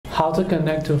how to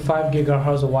connect to 5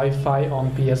 GHz Wi-Fi on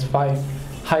PS5.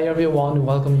 Hi everyone,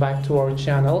 welcome back to our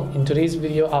channel. In today's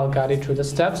video, I'll guide you through the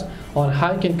steps on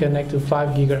how you can connect to 5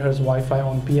 GHz Wi-Fi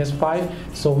on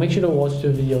PS5. So make sure to watch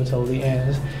the video till the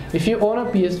end. If you own a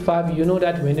PS5, you know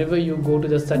that whenever you go to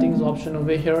the settings option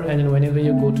over here, and then whenever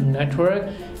you go to network,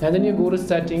 and then you go to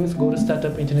settings, go to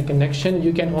setup internet connection,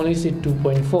 you can only see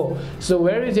 2.4. So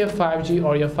where is your 5G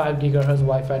or your 5 GHz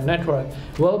Wi-Fi network?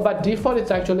 Well, by default,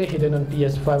 it's actually hidden on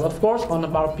PS5. Of course, on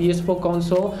our PS4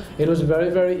 console, it was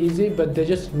very easy, but they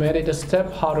just made it a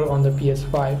step harder on the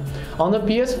PS5. On the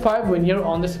PS5, when you're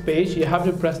on this page, you have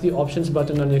to press the options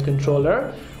button on your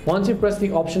controller. Once you press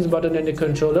the options button in the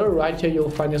controller, right here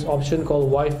you'll find this option called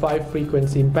Wi-Fi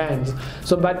frequency bands.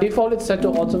 So by default it's set to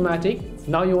automatic.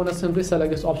 Now you want to simply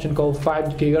select this option called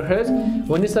 5 GHz.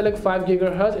 When you select 5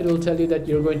 GHz, it will tell you that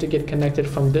you're going to get connected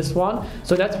from this one.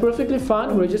 So that's perfectly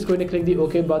fine. We're just going to click the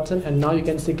OK button, and now you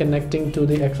can see connecting to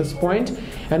the access point.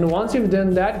 And once you've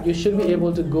done that, you should be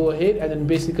able to go ahead and then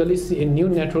basically see a new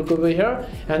network over here.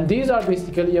 And these are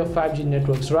basically your 5G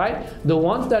networks, right? The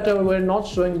ones that were not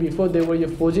showing before, they were your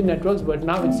 4G networks, but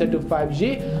now it's set to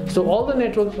 5G. So all the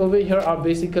networks over here are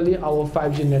basically our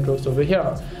 5G networks over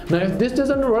here. Now if this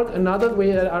doesn't work, another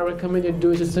way that I recommend you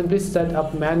do is to simply set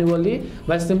up manually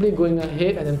by simply going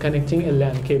ahead and then connecting a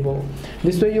LAN cable.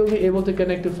 This way you'll be able to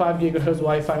connect to 5 GHz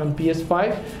Wi-Fi on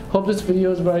PS5. Hope this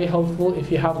video is very helpful.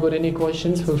 If you have got any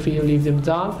questions, feel free to leave them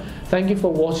down. Thank you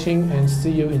for watching and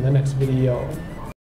see you in the next video.